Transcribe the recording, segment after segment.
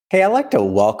Hey, I'd like to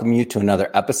welcome you to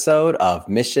another episode of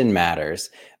Mission Matters.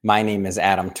 My name is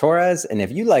Adam Torres, and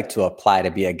if you'd like to apply to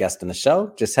be a guest on the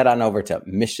show, just head on over to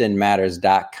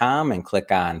missionmatters.com and click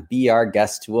on Be Our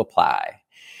Guest to apply.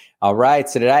 All right,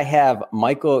 so today I have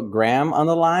Michael Graham on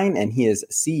the line, and he is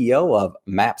CEO of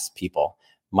Maps People.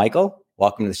 Michael,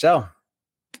 welcome to the show.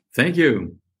 Thank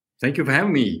you. Thank you for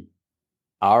having me.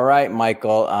 All right,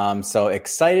 Michael. So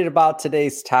excited about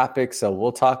today's topic. So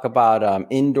we'll talk about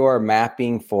indoor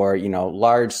mapping for,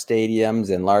 large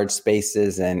stadiums and large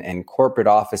spaces and corporate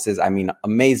offices. I mean,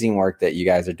 amazing work that you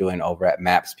guys are doing over at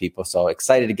Maps People. So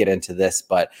excited to get into this,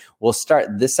 but we'll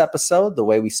start this episode the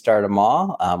way we start them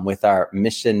all with our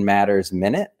Mission Matters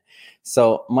Minute.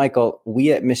 So, Michael,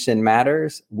 we at Mission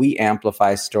Matters, we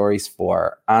amplify stories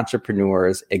for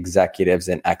entrepreneurs, executives,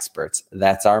 and experts.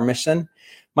 That's our mission.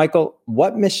 Michael,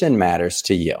 what mission matters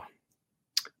to you?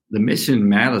 The mission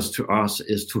matters to us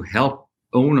is to help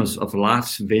owners of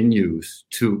large venues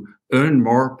to earn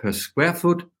more per square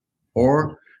foot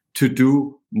or to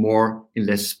do more in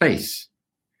less space.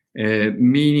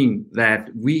 Meaning that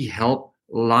we help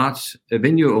large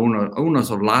venue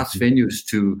owners of large venues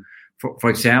to, for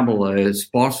example,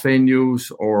 sports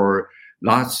venues or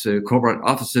large corporate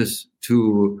offices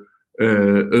to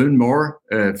earn more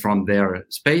from their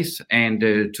space and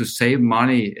to save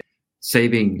money,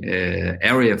 saving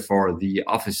area for the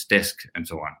office desk and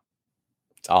so on.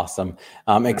 It's awesome.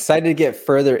 I'm excited to get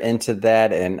further into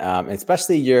that, and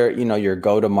especially your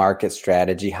go-to-market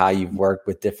strategy, how you've worked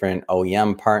with different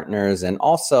OEM partners, and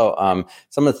also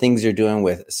some of the things you're doing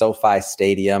with SoFi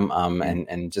Stadium,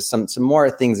 and just some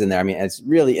more things in there. I mean, it's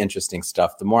really interesting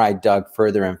stuff. The more I dug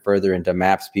further and further into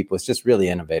Maps People, it's just really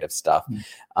innovative stuff.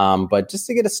 But just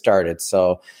to get us started,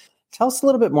 so tell us a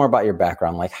little bit more about your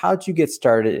background. Like, how'd you get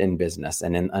started in business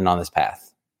and on this path?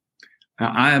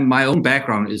 My own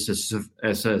background is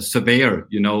as a surveyor,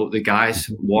 the guys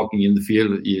walking in the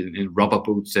field in rubber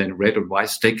boots and red and white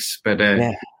sticks. But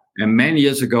and many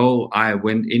years ago, I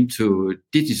went into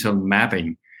digital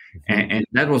mapping, and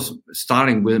that was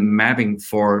starting with mapping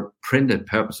for printed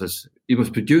purposes. It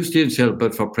was produced digital,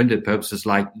 but for printed purposes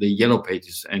like the Yellow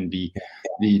Pages and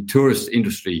the tourist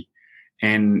industry.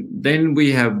 And then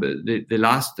we have the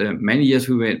last many years,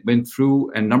 we went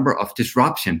through a number of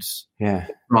disruptions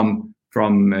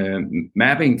from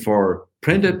mapping for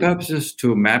printed purposes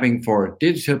to mapping for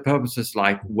digital purposes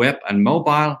like web and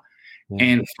mobile,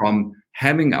 and from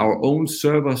having our own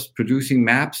servers producing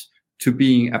maps to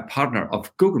being a partner of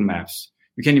Google Maps.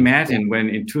 You can imagine when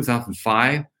in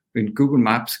 2005, when Google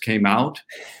Maps came out,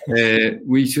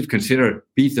 we should consider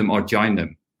beat them or join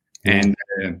them. And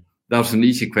that was an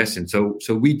easy question. So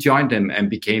we joined them and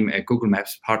became a Google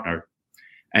Maps partner.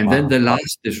 And then the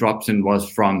last disruption was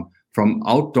from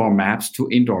outdoor maps to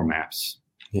indoor maps.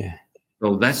 Yeah.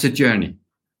 So that's the journey.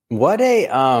 What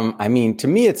to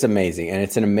me, it's amazing, and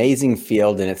it's an amazing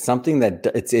field, and it's something that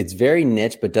it's very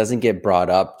niche, but doesn't get brought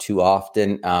up too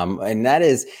often. And that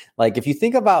is like, if you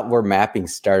think about where mapping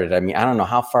started, I mean, I don't know,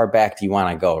 how far back do you want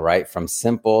to go, right? From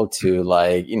simple to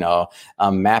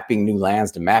mapping new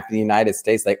lands to mapping the United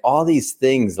States, like all these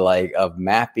things like of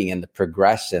mapping and the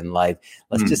progression, like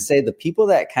let's just say the people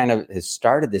that kind of has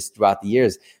started this throughout the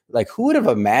years, like who would have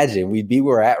imagined we'd be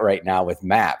where we're at right now with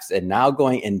maps and now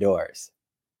going indoors?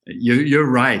 You're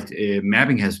right.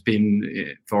 Mapping has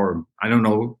been for, I don't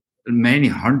know, many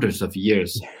hundreds of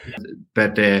years.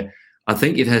 But I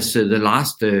think it has the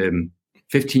last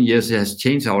 15 years, it has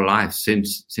changed our lives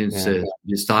since the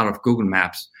start of Google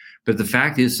Maps. But the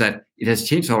fact is that it has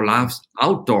changed our lives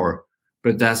outdoor,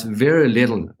 but there's very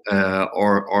little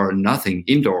or nothing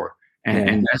indoor.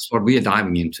 And that's what we are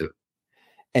diving into.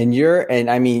 And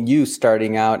you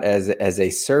starting out as a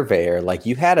surveyor, like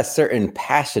you had a certain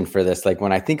passion for this. Like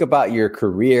when I think about your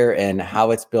career and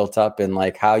how it's built up and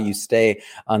like how you stay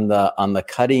on the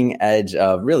cutting edge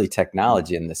of really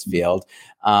technology in this field,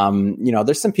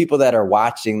 there's some people that are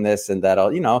watching this and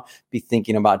that'll, be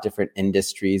thinking about different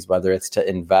industries, whether it's to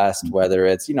invest, whether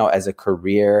it's, as a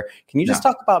career. Can you just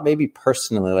talk about maybe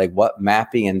personally, like what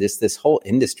mapping and this whole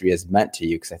industry has meant to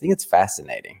you? Because I think it's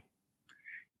fascinating.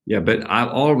 Yeah, but I've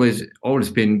always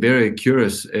been very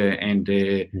curious,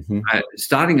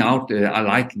 starting out, I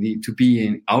like to be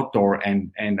in outdoor,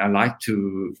 and I like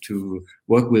to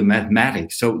work with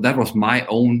mathematics. So that was my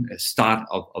own start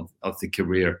of the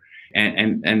career,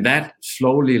 and that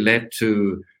slowly led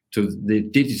to the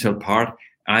digital part.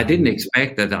 I didn't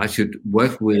expect that I should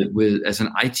work with as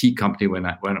an IT company when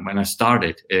I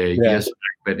started years back,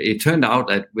 but it turned out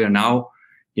that we are now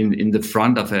in the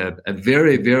front of a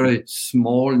very, very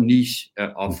small niche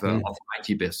of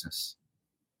IT business.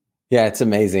 Yeah, it's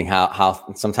amazing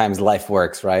how sometimes life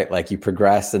works, right? Like you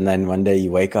progress, and then one day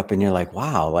you wake up and you're like,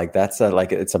 wow, like it's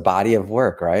a body of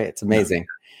work, right? It's amazing.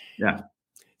 Yeah.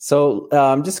 So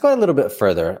just go a little bit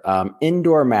further.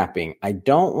 Indoor mapping. I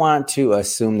don't want to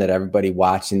assume that everybody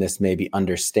watching this maybe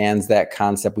understands that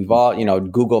concept. We've all,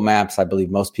 Google Maps, I believe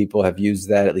most people have used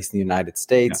that, at least in the United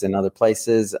States and other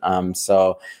places.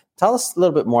 So tell us a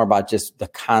little bit more about just the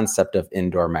concept of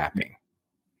indoor mapping.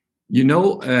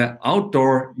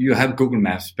 Outdoor, you have Google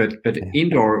Maps, but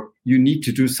indoor, you need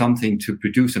to do something to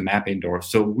produce a map indoor.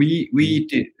 So we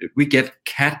get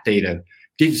CAD data,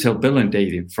 digital building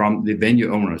data from the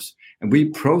venue owners, and we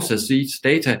process each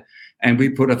data, and we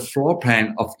put a floor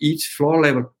plan of each floor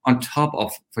level on top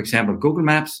of, for example, Google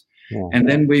Maps, and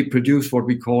then we produce what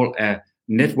we call a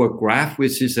network graph,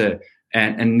 which is a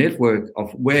network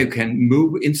of where you can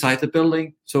move inside the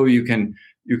building, so you can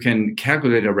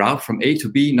calculate a route from A to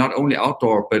B, not only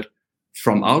outdoor, but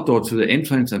from outdoor to the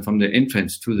entrance and from the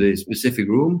entrance to the specific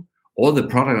room or the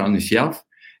product on the shelf.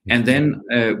 And then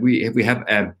we have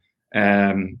a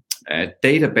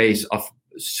database of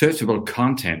searchable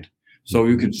content. So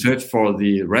you can search for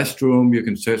the restroom, you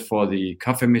can search for the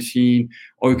coffee machine,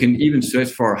 or you can even search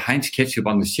for Heinz ketchup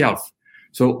on the shelf.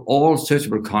 So all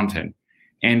searchable content.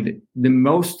 And the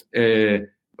most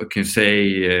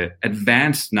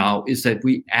advanced now is that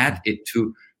we add it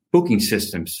to booking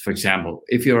systems. For example,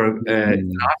 if you're a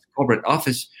large corporate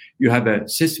office, you have a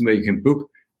system where you can book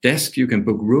desks, you can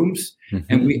book rooms,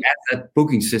 and we add that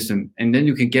booking system, and then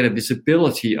you can get a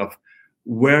visibility of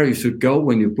where you should go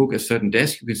when you book a certain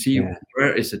desk. You can see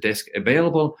where is the desk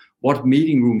available, what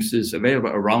meeting rooms is available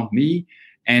around me,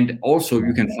 and also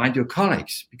you can find your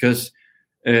colleagues, because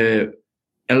a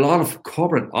lot of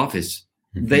corporate office,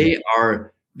 they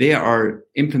are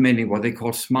implementing what they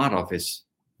call smart office.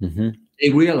 They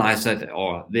realize that,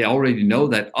 or they already know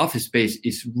that office space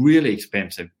is really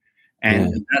expensive.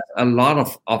 And that's a lot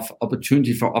of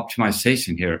opportunity for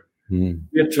optimization here.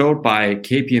 We are told by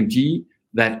KPMG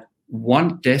that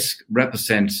one desk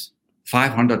represents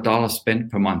 $500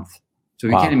 spent per month. So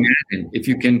you can imagine, if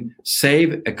you can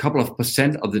save a couple of %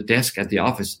 of the desk at the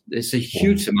office, it's a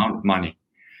huge amount of money.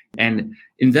 And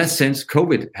in that sense,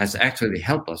 COVID has actually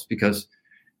helped us, because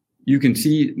you can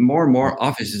see more and more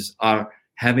offices are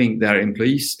having their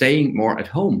employees staying more at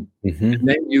home. And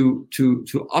then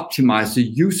to optimize the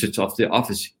usage of the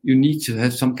office, you need to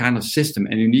have some kind of system,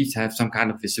 and you need to have some kind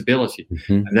of visibility.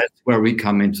 And that's where we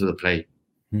come into the play.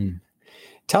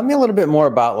 Tell me a little bit more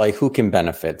about like who can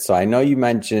benefit. So I know you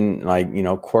mentioned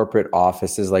corporate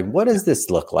offices. Like, what does this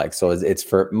look like? So it's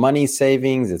for money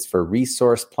savings, it's for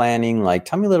resource planning. Like,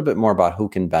 tell me a little bit more about who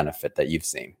can benefit that you've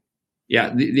seen.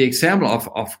 Yeah, the example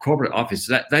of corporate office,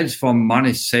 that is for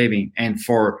money saving and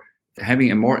for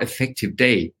having a more effective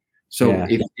day. So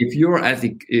if you're at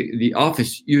the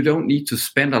office, you don't need to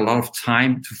spend a lot of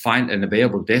time to find an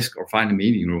available desk or find a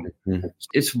meeting room.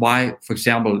 It's why, for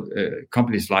example,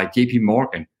 companies like JP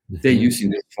Morgan, they're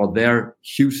using it for their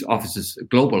huge offices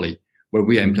globally, where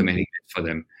we are implementing it for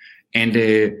them. And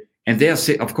they are,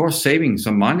 of course, saving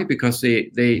some money, because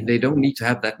they don't need to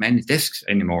have that many desks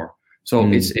anymore. So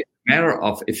it's a matter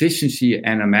of efficiency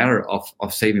and a matter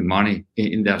of saving money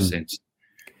in that sense.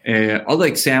 Other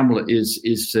example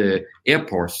is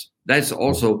airports. That's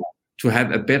also to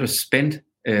have a better spend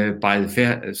by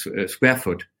the square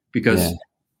foot, because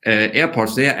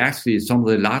airports, they are actually some of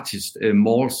the largest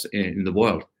malls in the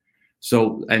world.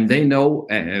 So, and they know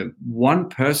one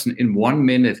person in 1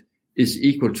 minute is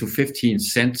equal to 15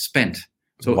 cents spent.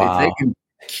 So if they can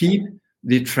keep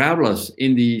the travelers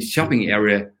in the shopping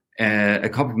area a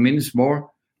couple of minutes more,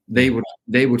 they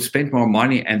would spend more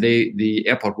money, and the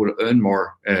airport will earn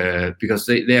more because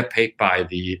they are paid by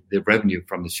the revenue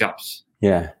from the shops.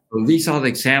 So these are the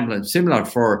examples. And similar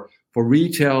for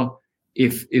retail,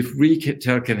 if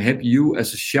retail can help you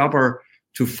as a shopper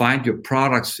to find your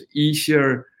products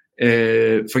easier.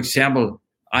 For example,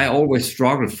 I always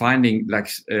struggle finding like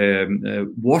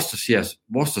Worcestershire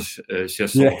sauce.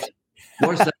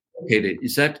 Where is that located?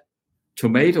 Is that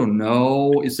tomato?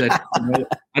 No. Is that? No.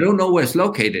 I don't know where it's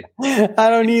located. I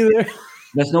don't either.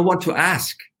 There's no one to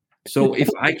ask. So if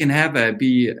I can have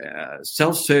be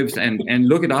self-service and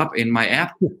look it up in my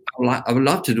app, I would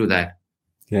love to do that.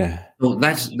 So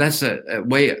that's a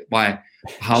way by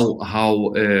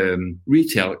how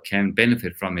retail can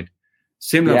benefit from it.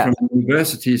 Similar from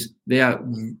universities, they are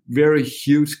very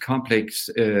huge, complex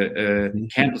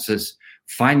campuses.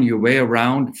 Finding your way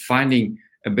around, finding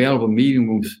available meeting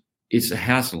rooms is a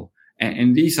hassle.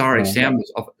 And these are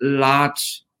examples of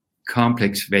large,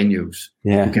 complex venues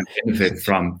who can benefit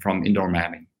from indoor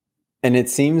mapping. And it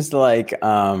seems like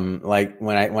when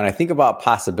I think about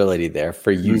possibility there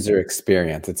for user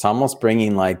experience, it's almost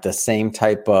bringing like the same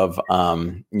type of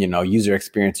user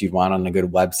experience you'd want on a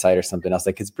good website or something else.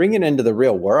 Like it's bringing it into the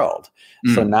real world.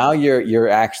 So now you're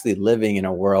actually living in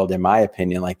a world, in my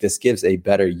opinion, like this gives a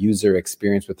better user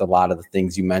experience with a lot of the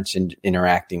things you mentioned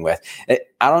interacting with.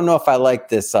 I don't know if I like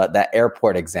this that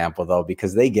airport example though,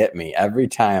 because they get me every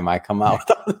time I come out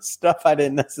with all the stuff I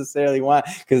didn't necessarily want,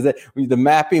 because the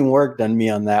mapping worked on me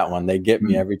on that one. They get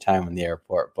me every time in the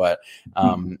airport. But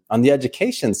on the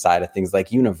education side of things,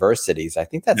 like universities, I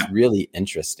think that's really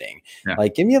interesting. Yeah.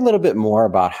 Like, give me a little bit more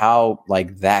about how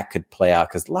like that could play out,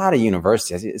 because a lot of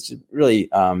universities, it's just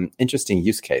really interesting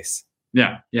use case.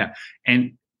 Yeah,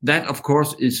 and that of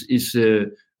course is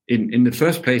in the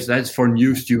first place, that's for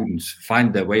new students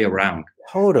find their way around.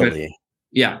 Totally.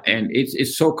 But, and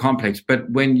it's so complex. But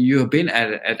when you have been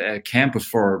at a campus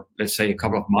for, let's say, a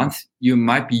couple of months, you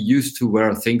might be used to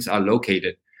where things are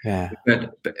located. Yeah.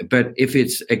 But if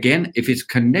it's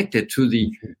connected to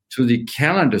the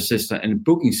calendar system and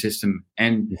booking system,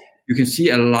 and you can see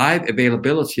a live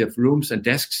availability of rooms and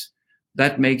desks,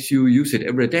 that makes you use it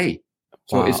every day.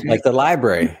 So it's like the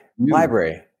library.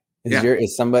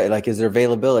 Is somebody like, is there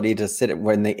availability to sit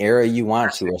in the area you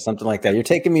want to, or something like that? You're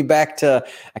taking me back to,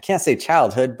 I can't say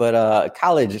childhood, but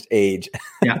college age.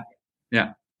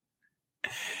 Yeah.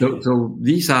 So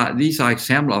these are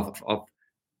examples of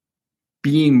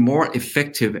being more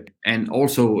effective and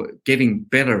also getting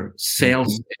better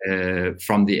sales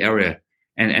from the area,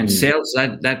 and sales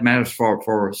that matters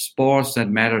for sports, that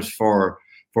matters for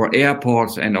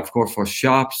airports, and of course for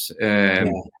shops.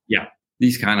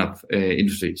 These kind of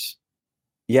industries.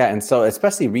 Yeah, and so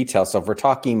especially retail. So if we're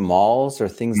talking malls or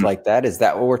things like that, is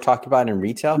that what we're talking about in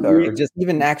retail, or just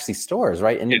even actually stores,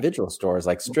 right? Individual stores,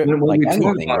 like strip, like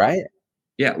anything, right?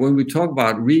 Yeah, when we talk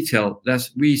about retail,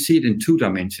 we see it in two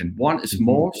dimensions. One is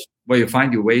malls, where you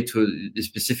find your way to the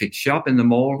specific shop in the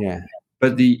mall. Yeah.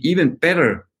 But the even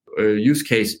better use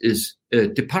case is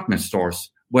department stores,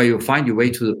 where you find your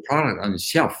way to the product on the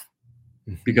shelf,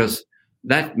 because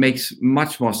that makes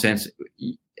much more sense.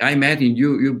 I imagine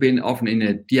you've been often in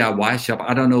a DIY shop.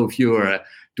 I don't know if you're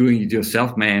doing it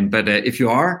yourself, man, but if you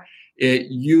are,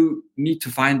 you need to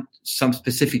find some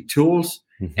specific tools,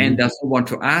 and there's someone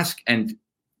to ask, and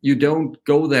you don't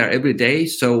go there every day,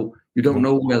 so you don't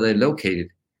know where they're located.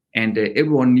 And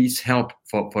everyone needs help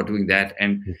for doing that.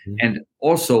 And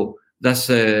also, there's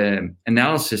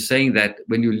analysis saying that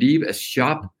when you leave a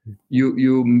shop,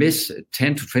 you miss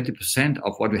 10 to 20%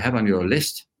 of what you have on your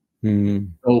list.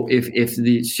 So if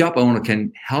the shop owner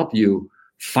can help you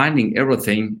finding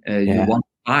everything you want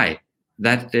to buy,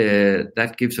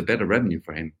 that gives a better revenue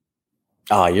for him.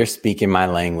 Oh, you're speaking my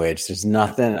language. There's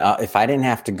nothing. If I didn't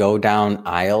have to go down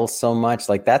aisles so much,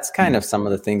 like that's kind of some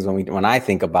of the things when I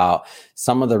think about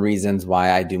some of the reasons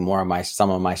why I do some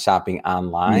of my shopping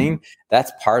online.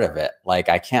 That's part of it. Like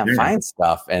I can't find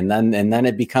stuff, and then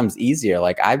it becomes easier.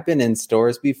 Like I've been in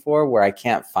stores before where I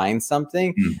can't find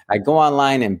something. I go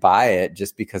online and buy it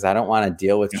just because I don't want to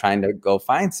deal with trying to go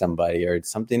find somebody or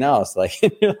something else. Like,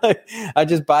 I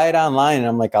just buy it online, and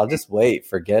I'm like, I'll just wait,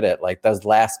 forget it. Like those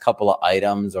last couple of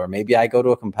items, or maybe I go to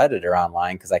a competitor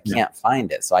online because I can't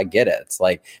find it. So I get it. It's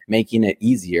like making it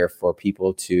easier for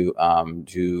people to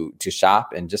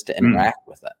shop and just to interact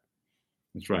with it.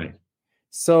 That's right.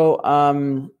 So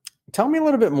tell me a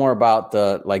little bit more about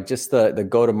the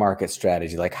go-to-market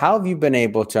strategy. Like, how have you been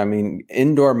able to,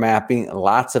 indoor mapping,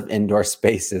 lots of indoor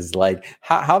spaces, like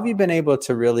how have you been able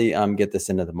to really get this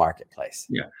into the marketplace?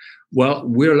 Yeah. Well,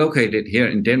 we're located here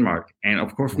in Denmark. And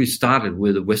of course, we started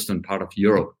with the western part of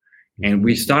Europe. And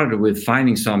we started with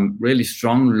finding some really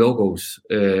strong logos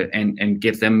and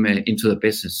get them into the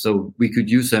business, so we could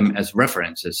use them as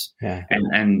references. Yeah.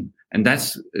 And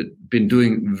that's been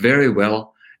doing very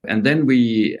well. And then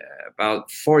we,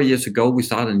 about 4 years ago, we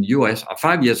started in the US, or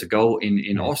 5 years ago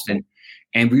in Austin.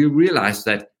 And we realized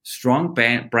that strong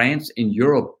brands in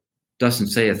Europe doesn't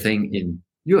say a thing in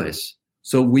US.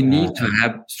 So we need to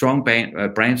have strong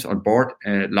brands on board,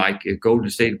 like Golden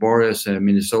State Warriors,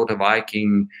 Minnesota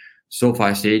Viking,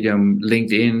 SoFi Stadium,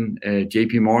 LinkedIn,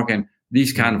 JP Morgan,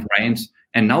 these kind of brands.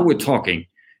 And now we're talking.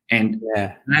 And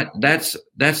that's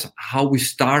how we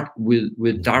start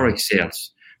with direct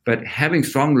sales. But having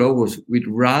strong logos, we'd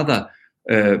rather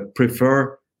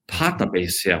prefer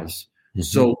partner-based sales.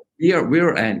 So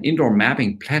we're an indoor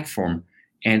mapping platform.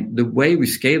 And the way we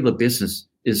scale the business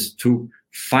is to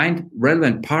find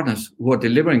relevant partners who are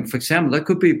delivering. For example, that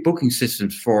could be booking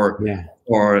systems for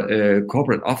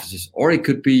corporate offices, or it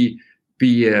could be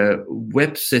a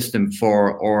web system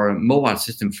or mobile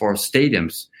system for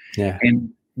stadiums. Yeah.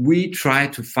 we try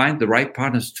to find the right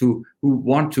partners who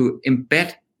want to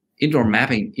embed indoor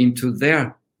mapping into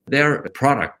their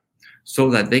product so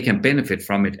that they can benefit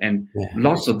from it. And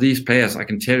lots of these players, I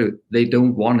can tell you, they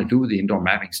don't want to do the indoor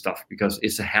mapping stuff because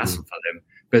it's a hassle for them.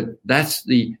 But that's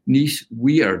the niche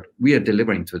we are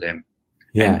delivering to them.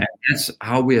 And that's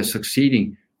how we are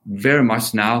succeeding very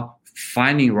much now,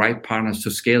 finding right partners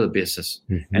to scale the business.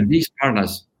 And these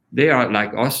partners, they are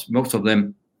like us, most of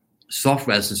them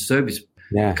software as a service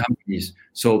companies.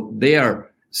 So they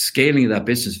are scaling their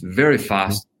business very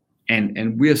fast,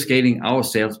 and we are scaling our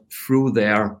sales through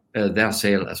their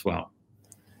sale as well.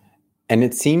 And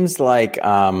it seems like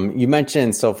you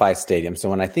mentioned SoFi Stadium. So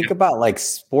when I think about like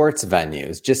sports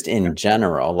venues, just in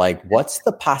general, like what's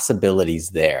the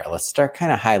possibilities there? Let's start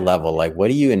kind of high level. Like what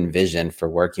do you envision for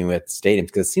working with stadiums?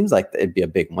 Because it seems like it'd be a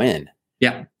big win.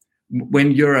 Yeah.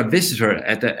 When you're a visitor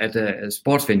at a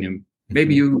sports venue,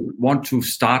 maybe you want to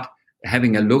start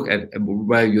having a look at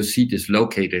where your seat is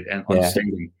located and on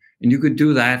stadium. And you could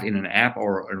do that in an app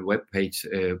or a web page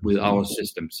with our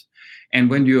systems. And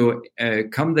when you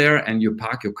come there and you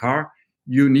park your car,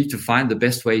 you need to find the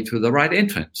best way to the right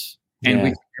entrance. And we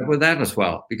can help with that as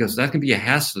well, because that can be a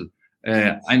hassle.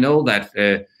 I know that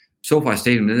SoFi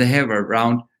Stadium, they have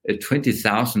around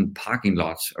 20,000 parking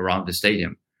lots around the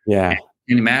stadium. Yeah.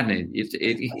 You can imagine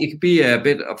it could be a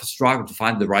bit of a struggle to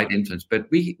find the right entrance, but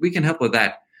we can help with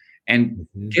that. And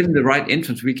getting the right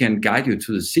entrance, we can guide you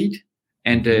to the seat,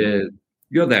 and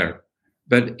you're there.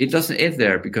 But it doesn't end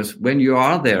there, because when you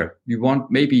are there, you want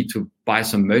maybe to buy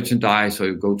some merchandise, or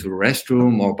you go to a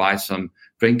restroom or buy some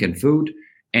drink and food,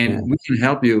 and we can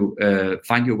help you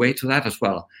find your way to that as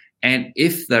well. And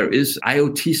if there is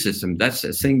IoT system, that's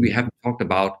a thing we haven't talked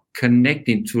about,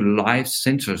 connecting to live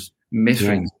sensors,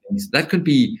 measuring things. That could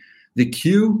be the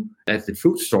queue at the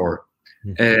food store.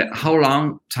 How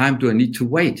long time do I need to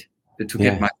wait to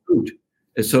get my food?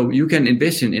 So you can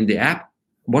envision in the app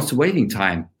what's the waiting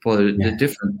time for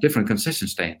the different concession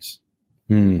stands.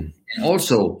 And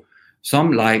also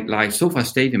some like SoFi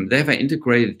Stadium, they have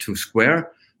integrated to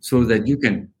Square so that you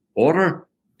can order,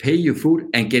 pay your food,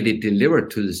 and get it delivered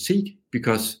to the seat,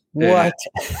 because they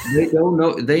don't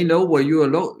know, they know where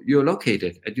you're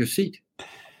located at your seat.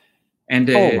 And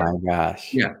oh my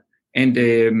gosh. Yeah. And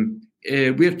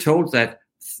we're told that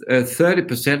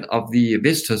 30% of the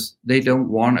visitors, they don't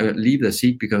want to leave the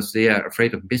seat because they are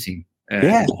afraid of missing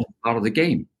out of the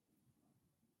game.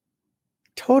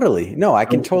 Totally. No, I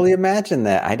can totally imagine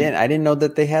that. I didn't know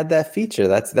that they had that feature.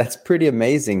 That's pretty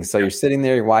amazing. So you're sitting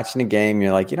there, you're watching a game,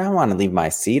 you're like, I don't want to leave my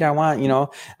seat. I want,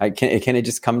 can it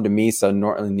just come to me? So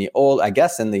in the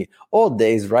old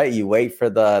days, right, you wait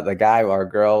for the guy or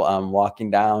girl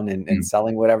walking down and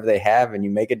selling whatever they have, and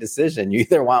you make a decision. You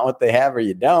either want what they have or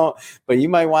you don't, but you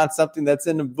might want something that's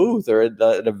in a booth or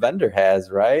the vendor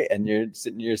has, right? And you're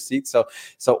sitting in your seat.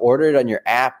 So order it on your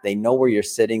app. They know where you're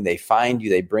sitting. They find you.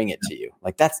 They bring it to you.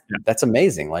 Like that's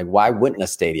amazing. Like, why wouldn't a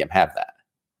stadium have that?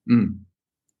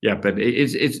 Yeah, but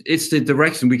it's the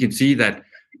direction we can see that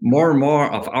more and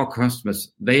more of our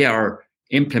customers, they are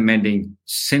implementing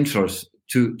sensors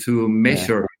to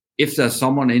measure if there's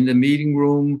someone in the meeting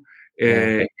room.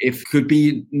 If could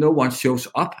be no one shows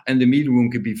up and the meeting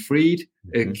room could be freed,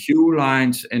 queue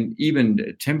lines, and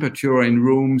even temperature in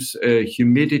rooms,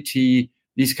 humidity,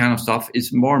 these kind of stuff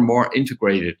is more and more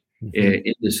integrated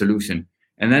in the solution.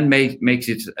 And then makes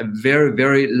it a very,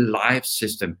 very live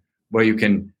system where you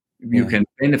can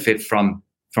benefit from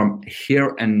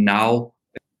here and now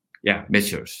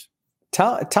measures.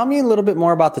 Tell me a little bit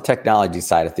more about the technology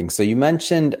side of things. So you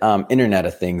mentioned Internet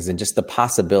of Things and just the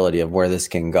possibility of where this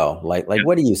can go. Like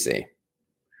what do you see?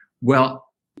 Well,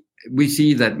 we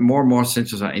see that more and more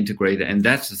sensors are integrated, and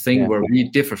that's the thing where we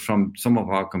differ from some of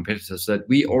our competitors, that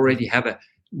we already have a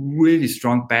really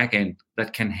strong backend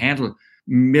that can handle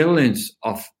millions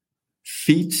of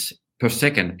feeds per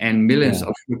second and millions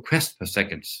of requests per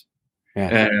second.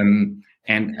 And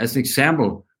as an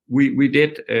example, we're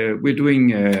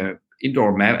doing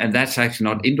indoor map, and that's actually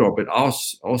not indoor, but our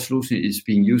solution is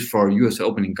being used for US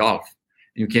Open in golf.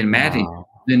 You can imagine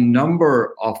the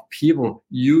number of people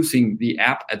using the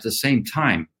app at the same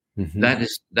time. That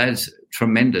is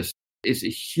tremendous. It's a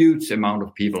huge amount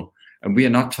of people, and we're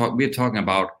talking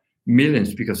about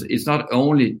millions, because it's not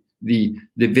only the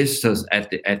visitors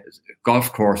at the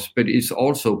golf course, but it's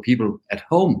also people at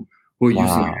home who are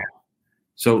using the app.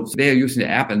 So they are using the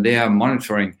app and they are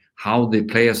monitoring how the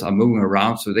players are moving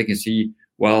around, so they can see,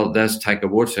 well, there's Tiger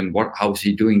Woods and how is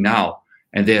he doing now?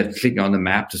 And they're clicking on the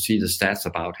map to see the stats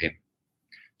about him.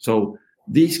 So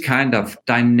these kind of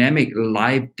dynamic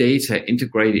live data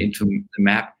integrated into the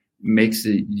map makes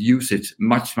the usage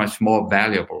much, much more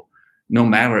valuable. no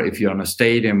matter if you're in a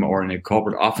stadium or in a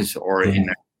corporate office or in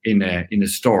a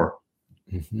store.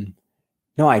 Mm-hmm.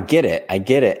 No, I get it.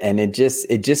 And it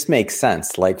just makes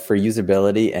sense, like for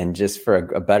usability and just for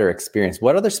a better experience.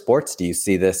 What other sports do you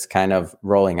see this kind of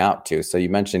rolling out to? So you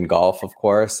mentioned golf, of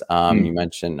course. You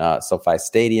mentioned SoFi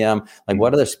Stadium. Like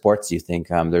what other sports do you think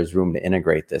there's room to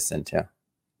integrate this into?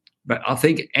 But I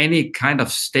think any kind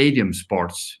of stadium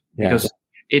sports, because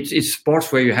it's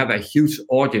sports where you have a huge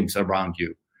audience around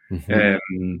you.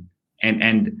 Mm-hmm.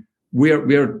 And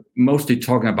we're mostly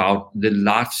talking about the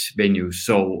large venues.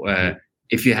 So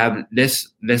if you have less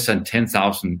than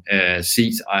 10,000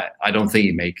 seats, I don't think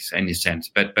it makes any sense.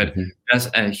 But there's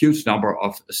a huge number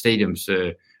of stadiums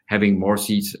having more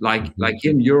seats. Like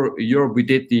in Europe, we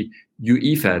did the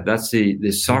UEFA. That's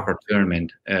the soccer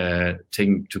tournament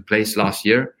taking to place last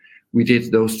year. We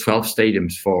did those 12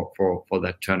 stadiums for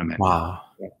that tournament. Wow.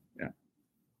 Yeah.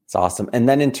 It's awesome. And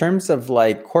then in terms of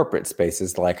like corporate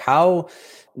spaces, like how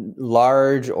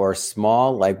large or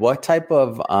small, like what type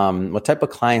of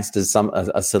clients does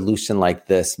a solution like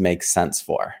this make sense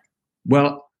for?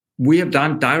 Well, we have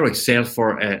done direct sales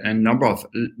for a number of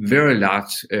very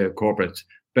large corporates,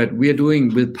 but we are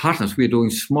doing with partners. We are doing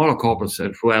smaller corporates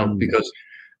as well, because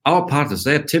our partners,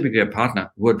 they're typically a partner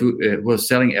who are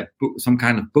selling some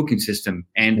kind of booking system,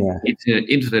 and it's an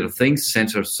Internet of Things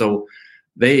sensor. So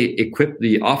they equip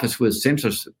the office with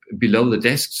sensors below the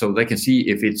desk so they can see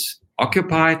if it's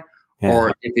occupied or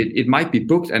if it might be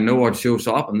booked and no one shows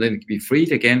up and then it can be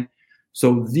freed again.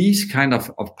 So these kind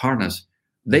of partners,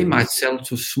 they might sell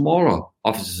to smaller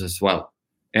offices as well.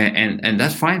 And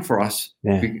that's fine for us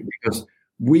because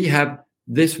we have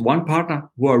this one partner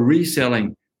who are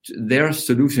reselling their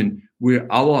solution with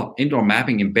our indoor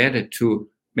mapping embedded to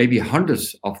maybe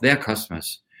hundreds of their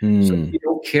customers. So we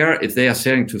don't care if they are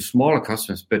selling to smaller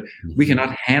customers, but we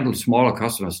cannot handle smaller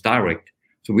customers direct.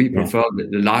 So we prefer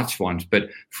the large ones, but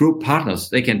through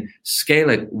partners, they can scale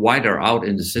it wider out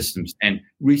in the systems and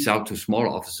reach out to smaller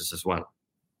offices as well.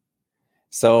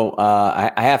 So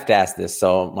I have to ask this.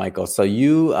 So Michael, so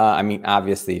you,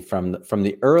 obviously from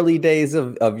the early days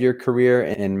of your career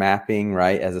in mapping,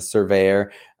 right, as a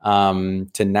surveyor,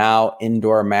 to now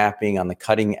indoor mapping on the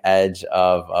cutting edge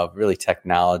of really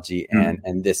technology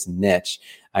and this niche.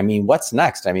 I mean, what's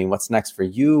next? I mean, what's next for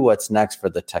you? What's next for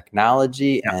the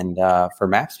technology and for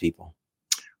Maps people?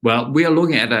 Well, we are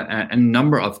looking at a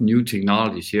number of new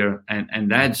technologies here,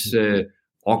 and that's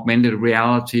augmented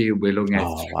reality. We're looking at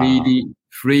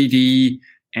 3D,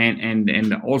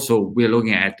 and also we're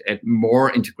looking at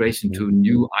more integration to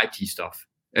new IT stuff,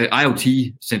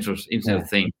 IoT sensors, Internet of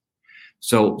Things.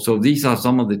 So these are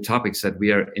some of the topics that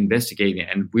we are investigating,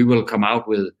 and we will come out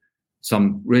with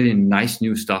some really nice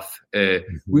new stuff.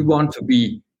 We want to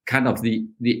be kind of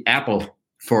the Apple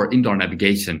for indoor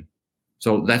navigation.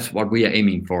 So that's what we are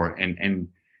aiming for. And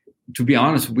to be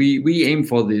honest, we aim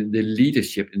for the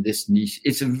leadership in this niche.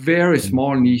 It's a very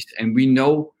small niche, and we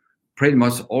know pretty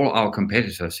much all our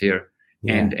competitors here.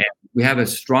 And we have a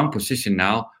strong position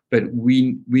now, but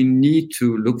we need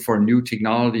to look for new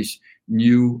technologies,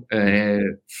 new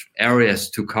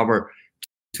areas to cover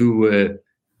to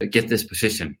get this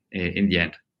position in the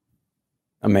end.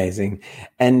 Amazing.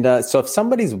 And so if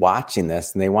somebody's watching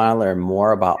this and they want to learn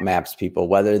more about Maps people,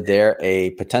 whether they're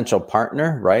a potential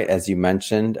partner, right, as you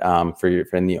mentioned, for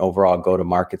in the overall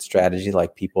go-to-market strategy,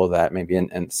 like people that maybe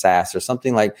in SaaS or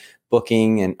something like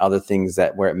booking and other things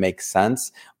where it makes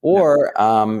sense, or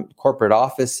corporate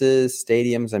offices,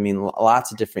 stadiums. I mean,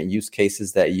 lots of different use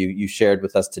cases that you shared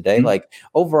with us today. Like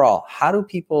overall, how do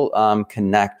people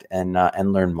connect and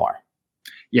learn more?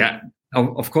 Yeah.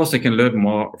 Of course, they can learn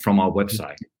more from our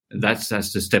website. That's the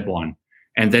step one,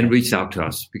 and then reach out to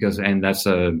us and that's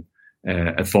a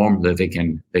form that they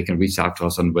can reach out to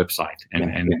us on the website,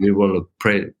 and we will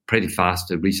pretty fast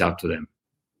to reach out to them.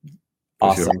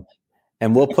 Awesome. Sure.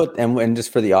 And we'll put, and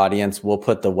just for the audience, we'll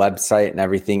put the website and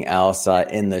everything else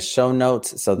in the show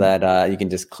notes so that you can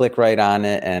just click right on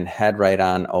it and head right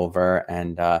on over.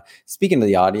 And speaking to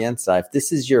the audience, if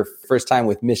this is your first time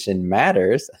with Mission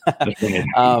Matters,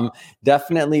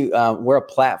 definitely we're a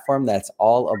platform that's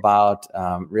all about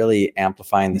really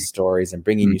amplifying the stories and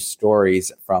bringing you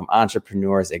stories from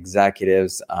entrepreneurs,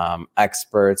 executives,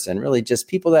 experts, and really just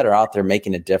people that are out there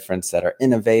making a difference, that are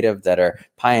innovative, that are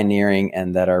pioneering,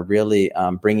 and that are really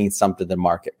really bringing something to the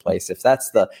marketplace. If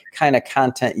that's the kind of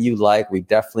content you like, we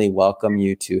definitely welcome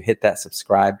you to hit that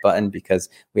subscribe button, because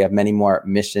we have many more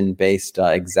mission-based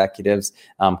executives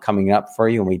coming up for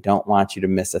you, and we don't want you to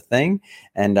miss a thing.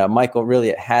 And Michael, really,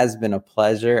 it has been a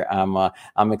pleasure.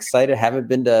 I'm excited. Haven't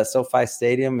been to SoFi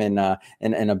Stadium in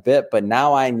a bit, but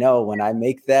now I know when I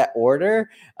make that order,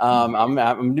 I'm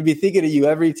going to be thinking of you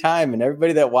every time. And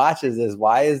everybody that watches this,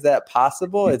 why is that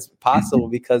possible? It's possible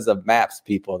because of Maps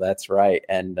people. That's right.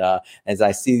 And as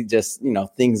I see just,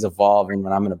 things evolving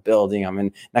when I'm in a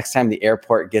building, next time the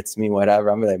airport gets me, whatever,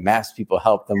 I'm going to Maps people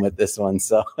help them with this one.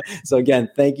 So again,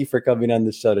 thank you for coming on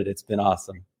the show today. It's been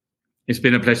awesome. It's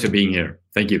been a pleasure being here.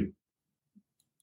 Thank you.